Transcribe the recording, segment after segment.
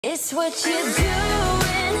It's what you're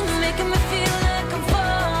doing, making me feel like I'm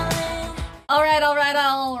falling.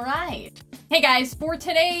 Alright. Hey guys, for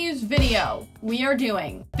today's video, we are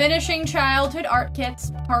doing Finishing Childhood Art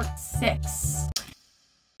Kits Part 6.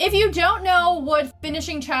 If you don't know what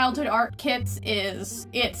Finishing Childhood Art Kits is,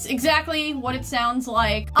 it's exactly what it sounds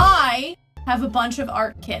like. I have a bunch of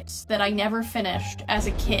art kits that I never finished as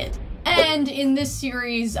a kid. And in this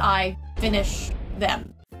series, I finished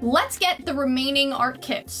them. Let's get the remaining art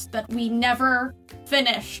kits that we never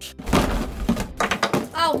finished.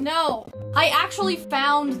 Oh no! I actually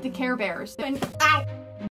found the Care Bears. And ow!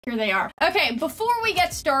 Here they are. Okay, before we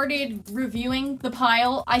get started reviewing the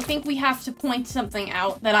pile, I think we have to point something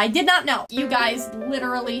out that I did not know. You guys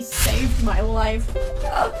literally saved my life.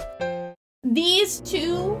 These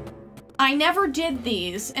two, I never did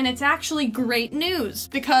these, and it's actually great news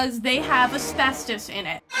because they have asbestos in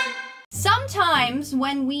it. Sometimes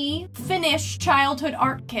when we finish childhood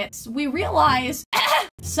art kits, we realize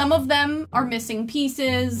some of them are missing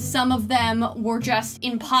pieces, some of them were just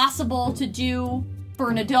impossible to do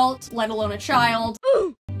for an adult, let alone a child,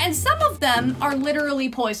 and some of them are literally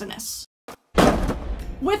poisonous.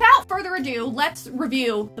 Without further ado, let's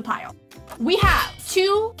review the pile. We have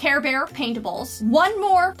 2 Care Bear paintables, 1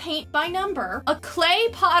 more paint by number, a clay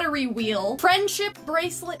pottery wheel, friendship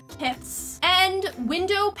bracelet kits, and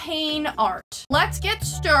window pane art. Let's get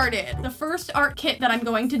started. The first art kit that I'm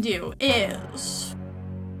going to do is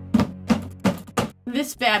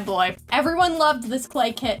this bad boy. Everyone loved this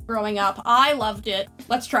clay kit growing up. I loved it.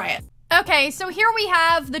 Let's try it. Okay, so here we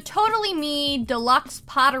have the Totally Me Deluxe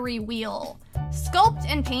Pottery Wheel. Sculpt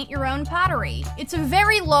and paint your own pottery. It's a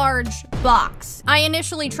very large box. I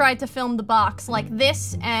initially tried to film the box like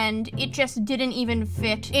this, and it just didn't even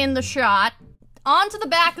fit in the shot. Onto the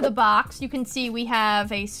back of the box, you can see we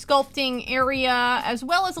have a sculpting area, as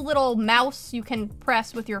well as a little mouse you can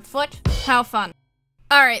press with your foot. How fun.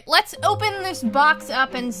 Alright, let's open this box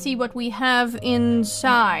up and see what we have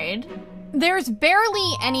inside. There's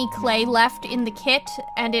barely any clay left in the kit,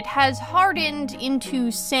 and it has hardened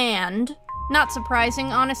into sand. Not surprising,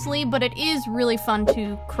 honestly, but it is really fun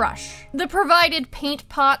to crush. The provided paint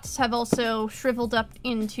pots have also shriveled up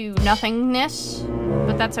into nothingness,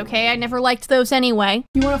 but that's okay, I never liked those anyway.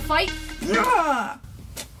 You wanna fight? Yeah!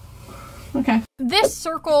 Okay. This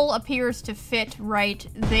circle appears to fit right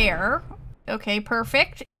there. Okay,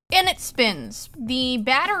 perfect. And it spins. The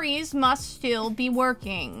batteries must still be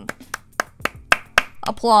working.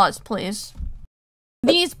 Applause, please.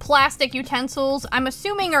 These plastic utensils, I'm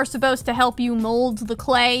assuming are supposed to help you mold the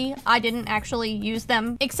clay. I didn't actually use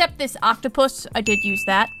them, except this octopus, I did use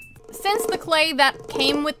that. Since the clay that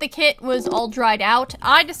came with the kit was all dried out,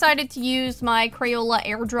 I decided to use my Crayola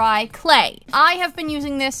Air Dry clay. I have been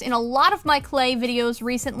using this in a lot of my clay videos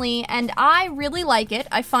recently, and I really like it.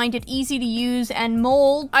 I find it easy to use and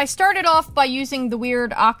mold. I started off by using the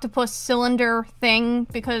weird octopus cylinder thing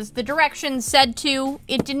because the directions said to.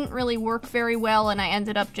 It didn't really work very well, and I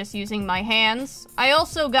ended up just using my hands. I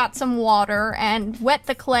also got some water and wet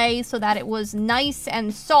the clay so that it was nice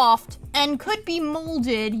and soft and could be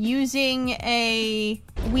molded using a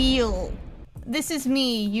wheel. This is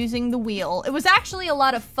me using the wheel. It was actually a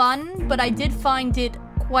lot of fun, but I did find it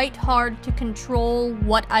quite hard to control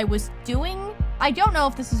what I was doing. I don't know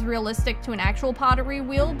if this is realistic to an actual pottery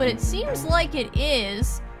wheel, but it seems like it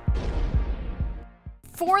is.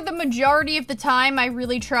 For the majority of the time, I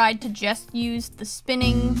really tried to just use the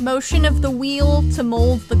spinning motion of the wheel to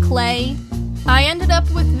mold the clay. I ended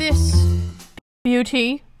up with this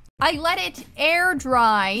beauty. I let it air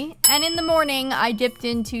dry, and in the morning I dipped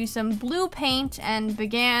into some blue paint and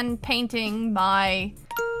began painting my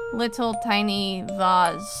little tiny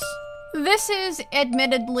vase. This is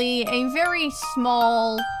admittedly a very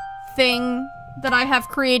small thing that I have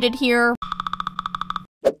created here.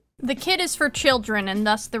 The kit is for children, and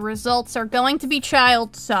thus the results are going to be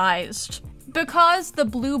child-sized. Because the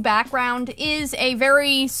blue background is a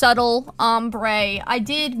very subtle ombre, I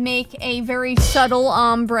did make a very subtle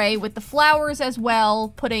ombre with the flowers as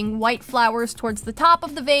well, putting white flowers towards the top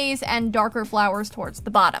of the vase and darker flowers towards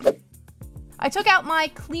the bottom. I took out my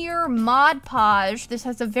clear Mod Podge, this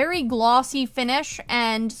has a very glossy finish,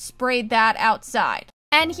 and sprayed that outside.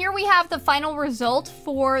 And here we have the final result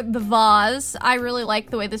for the vase. I really like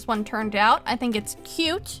the way this one turned out. I think it's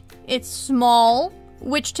cute, it's small,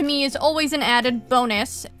 which to me is always an added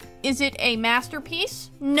bonus. Is it a masterpiece?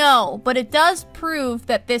 No, but it does prove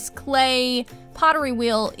that this clay pottery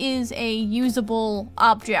wheel is a usable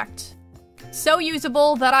object. So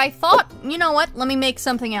usable that I thought, you know what, let me make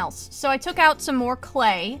something else. So I took out some more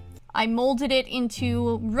clay. I molded it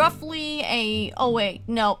into roughly a, oh wait,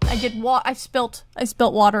 no, I spilt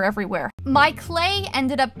water everywhere. My clay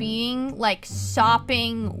ended up being like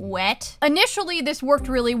sopping wet. Initially, this worked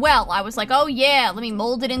really well. I was like, oh yeah, let me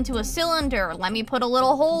mold it into a cylinder. Let me put a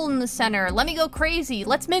little hole in the center. Let me go crazy.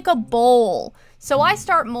 Let's make a bowl. So I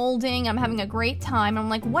start molding, I'm having a great time. I'm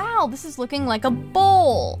like, wow, this is looking like a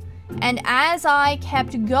bowl. And as I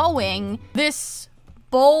kept going, this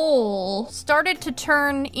bowl started to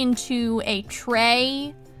turn into a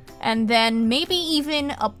tray, and then maybe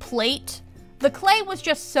even a plate. The clay was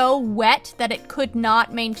just so wet that it could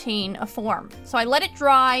not maintain a form. So I let it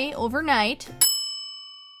dry overnight,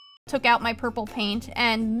 took out my purple paint,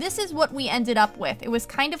 and this is what we ended up with. It was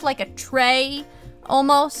kind of like a tray,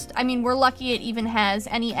 almost. I mean, we're lucky it even has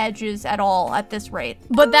any edges at all at this rate.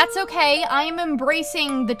 But that's okay, I am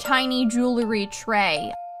embracing the tiny jewelry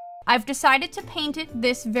tray. I've decided to paint it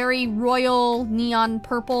this very royal neon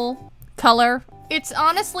purple color. It's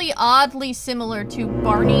honestly oddly similar to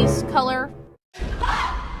Barney's color.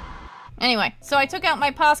 Anyway, so I took out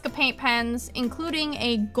my Posca paint pens, including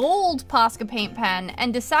a gold Posca paint pen,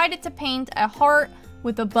 and decided to paint a heart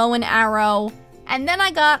with a bow and arrow. And then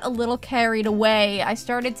I got a little carried away. I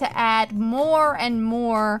started to add more and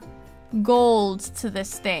more gold to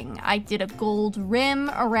this thing. I did a gold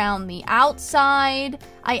rim around the outside.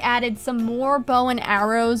 I added some more bow and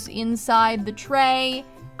arrows inside the tray.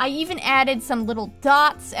 I even added some little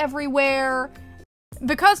dots everywhere.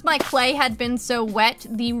 Because my clay had been so wet,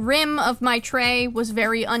 the rim of my tray was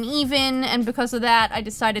very uneven, and because of that, I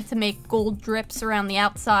decided to make gold drips around the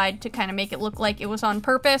outside to kind of make it look like it was on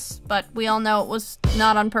purpose, but we all know it was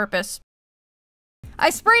not on purpose. I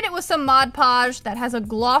sprayed it with some Mod Podge that has a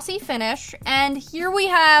glossy finish, and here we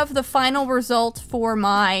have the final result for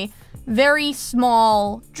my very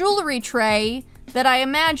small jewelry tray that I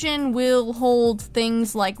imagine will hold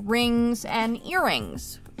things like rings and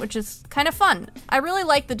earrings, which is kind of fun. I really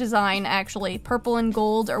like the design, actually. Purple and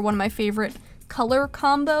gold are one of my favorite color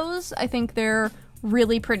combos. I think they're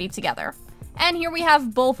really pretty together. And here we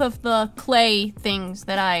have both of the clay things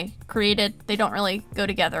that I created. They don't really go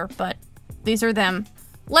together, but these are them.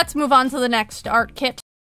 Let's move on to the next art kit.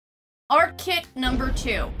 Art kit number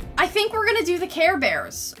 2. I think we're gonna do the Care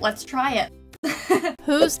Bears. Let's try it.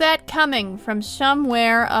 Who's that coming from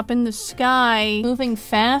somewhere up in the sky, moving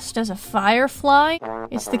fast as a firefly?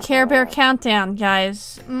 It's the Care Bear countdown,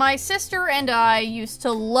 guys. My sister and I used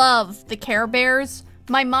to love the Care Bears.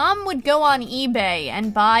 My mom would go on eBay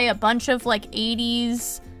and buy a bunch of like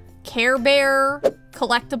 80s Care Bear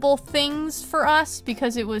collectible things for us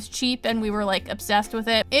because it was cheap and we were like obsessed with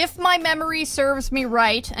it. If my memory serves me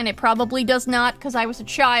right, and it probably does not because I was a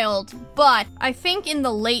child, but I think in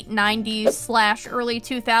the late 90s / early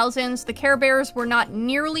 2000s, the Care Bears were not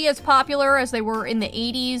nearly as popular as they were in the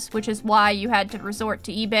 80s, which is why you had to resort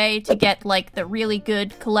to eBay to get like the really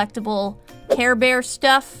good collectible Care Bear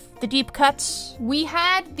stuff. The deep cuts. We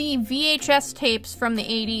had the VHS tapes from the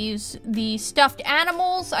 80s. The stuffed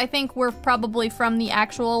animals, I think, were probably from the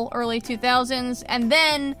actual early 2000s. And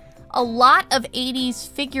then a lot of 80s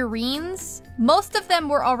figurines. Most of them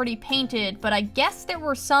were already painted, but I guess there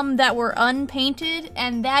were some that were unpainted,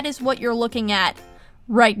 and that is what you're looking at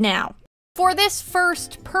right now. For this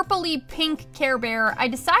first purpley pink Care Bear, I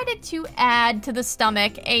decided to add to the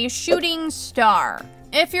stomach a shooting star.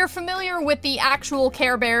 If you're familiar with the actual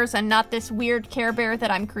Care Bears and not this weird Care Bear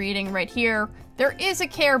that I'm creating right here, there is a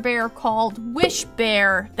Care Bear called Wish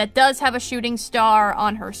Bear that does have a shooting star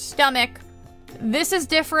on her stomach. This is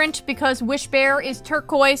different because Wish Bear is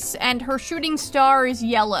turquoise and her shooting star is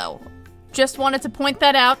yellow. Just wanted to point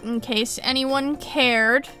that out in case anyone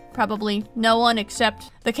cared. Probably no one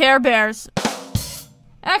except the Care Bears.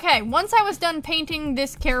 Okay, once I was done painting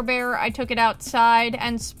this Care Bear, I took it outside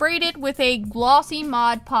and sprayed it with a glossy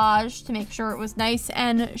Mod Podge to make sure it was nice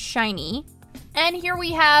and shiny. And here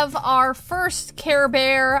we have our first Care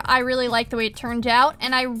Bear. I really like the way it turned out,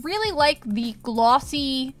 and I really like the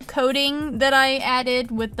glossy coating that I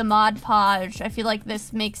added with the Mod Podge. I feel like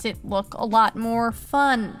this makes it look a lot more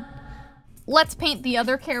fun. Let's paint the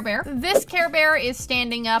other Care Bear. This Care Bear is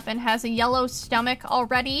standing up and has a yellow stomach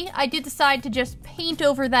already. I did decide to just paint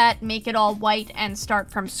over that, make it all white, and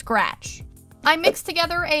start from scratch. I mixed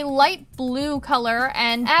together a light blue color,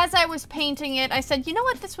 and as I was painting it, I said, you know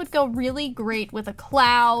what, this would go really great with a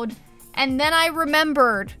cloud. And then I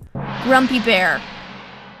remembered Grumpy Bear.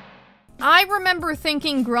 I remember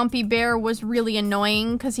thinking Grumpy Bear was really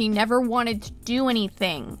annoying because he never wanted to do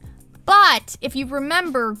anything. But, if you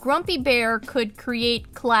remember, Grumpy Bear could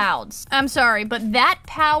create clouds. I'm sorry, but that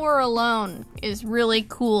power alone is really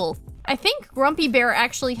cool. I think Grumpy Bear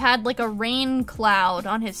actually had like a rain cloud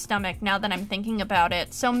on his stomach now that I'm thinking about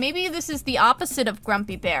it. So maybe this is the opposite of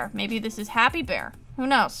Grumpy Bear. Maybe this is Happy Bear. Who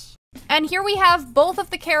knows? And here we have both of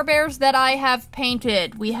the Care Bears that I have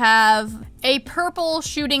painted. We have a purple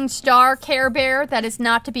shooting star Care Bear that is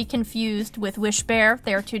not to be confused with Wish Bear.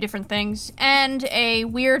 They are two different things. And a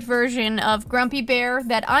weird version of Grumpy Bear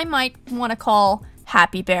that I might want to call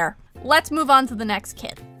Happy Bear. Let's move on to the next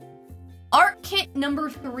kit. Art kit number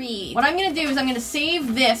 3. What I'm gonna do is I'm gonna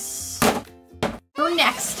save this for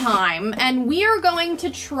next time, and we are going to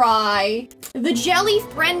try the Jelly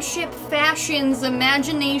Friendship Fashions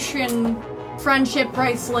Imagination Friendship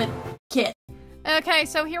Bracelet Kit. Okay,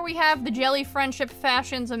 so here we have the Jelly Friendship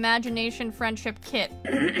Fashions Imagination Friendship Kit.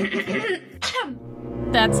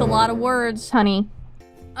 That's a lot of words, honey.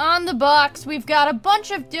 On the box, we've got a bunch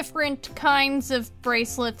of different kinds of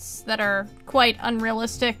bracelets that are quite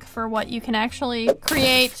unrealistic for what you can actually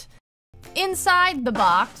create. Inside the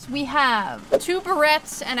box, we have 2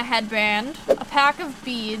 barrettes and a headband, a pack of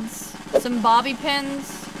beads, some bobby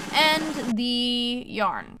pins, and the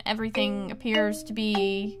yarn. Everything appears to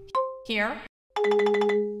be here.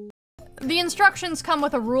 The instructions come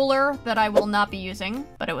with a ruler that I will not be using,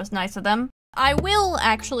 but it was nice of them. I will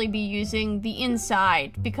actually be using the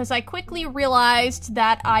inside because I quickly realized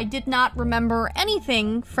that I did not remember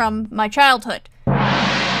anything from my childhood.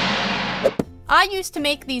 I used to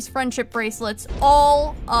make these friendship bracelets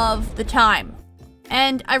all of the time,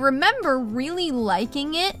 and I remember really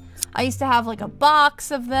liking it. I used to have like a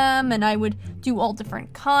box of them, and I would do all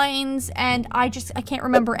different kinds, and I can't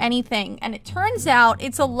remember anything. And it turns out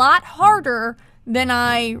it's a lot harder than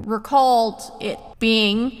I recalled it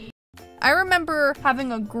being. I remember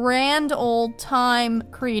having a grand old time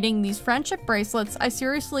creating these friendship bracelets. I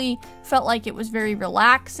seriously felt like it was very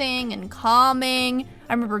relaxing and calming.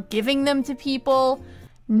 I remember giving them to people.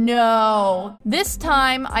 No. This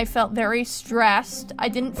time, I felt very stressed. I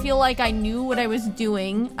didn't feel like I knew what I was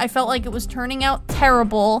doing. I felt like it was turning out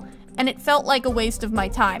terrible, and it felt like a waste of my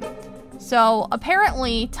time. So,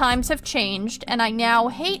 apparently, times have changed, and I now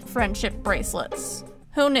hate friendship bracelets.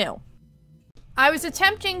 Who knew? I was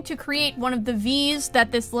attempting to create one of the V's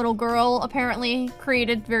that this little girl apparently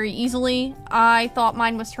created very easily. I thought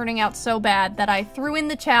mine was turning out so bad that I threw in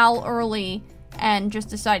the towel early and just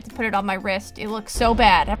decided to put it on my wrist. It looks so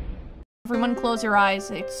bad. Everyone close your eyes.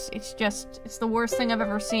 It's the worst thing I've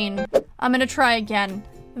ever seen. I'm gonna try again.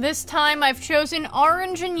 This time I've chosen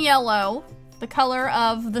orange and yellow, the color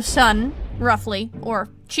of the sun, roughly, or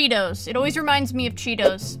Cheetos. It always reminds me of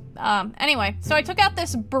Cheetos. Anyway, so I took out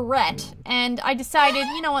this barrette, and I decided,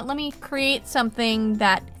 you know what, let me create something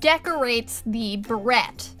that decorates the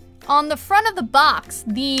barrette. On the front of the box,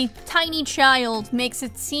 the tiny child makes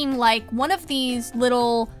it seem like one of these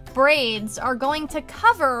little braids are going to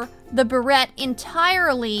cover the barrette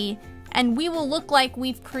entirely, and we will look like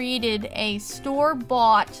we've created a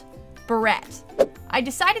store-bought barrette. I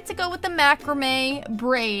decided to go with the macrame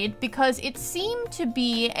braid because it seemed to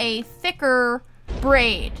be a thicker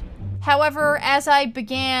braid. However, as I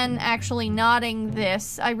began actually knotting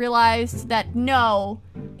this, I realized that no,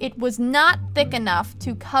 it was not thick enough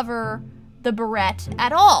to cover the barrette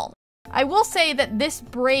at all. I will say that this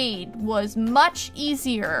braid was much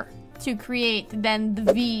easier to create than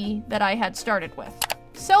the V that I had started with.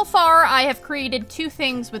 So far, I have created 2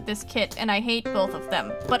 things with this kit, and I hate both of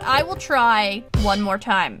them, but I will try one more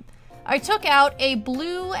time. I took out a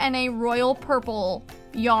blue and a royal purple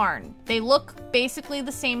yarn. They look basically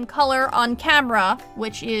the same color on camera,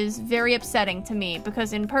 which is very upsetting to me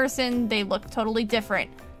because in person they look totally different.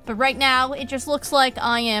 But right now it just looks like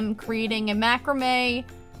I am creating a macrame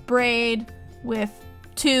braid with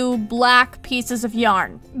 2 black pieces of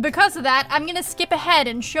yarn. Because of that, I'm gonna skip ahead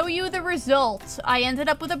and show you the result. I ended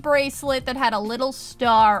up with a bracelet that had a little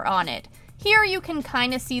star on it. Here you can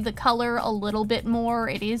kind of see the color a little bit more.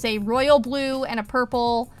 It is a royal blue and a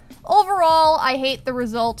purple. Overall, I hate the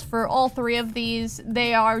result for all 3 of these.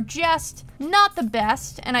 They are just not the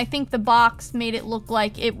best, and I think the box made it look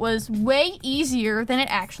like it was way easier than it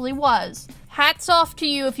actually was. Hats off to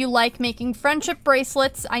you if you like making friendship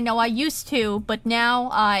bracelets. I know I used to, but now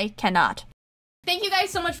I cannot. Thank you guys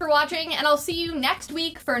so much for watching, and I'll see you next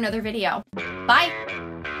week for another video.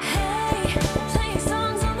 Bye!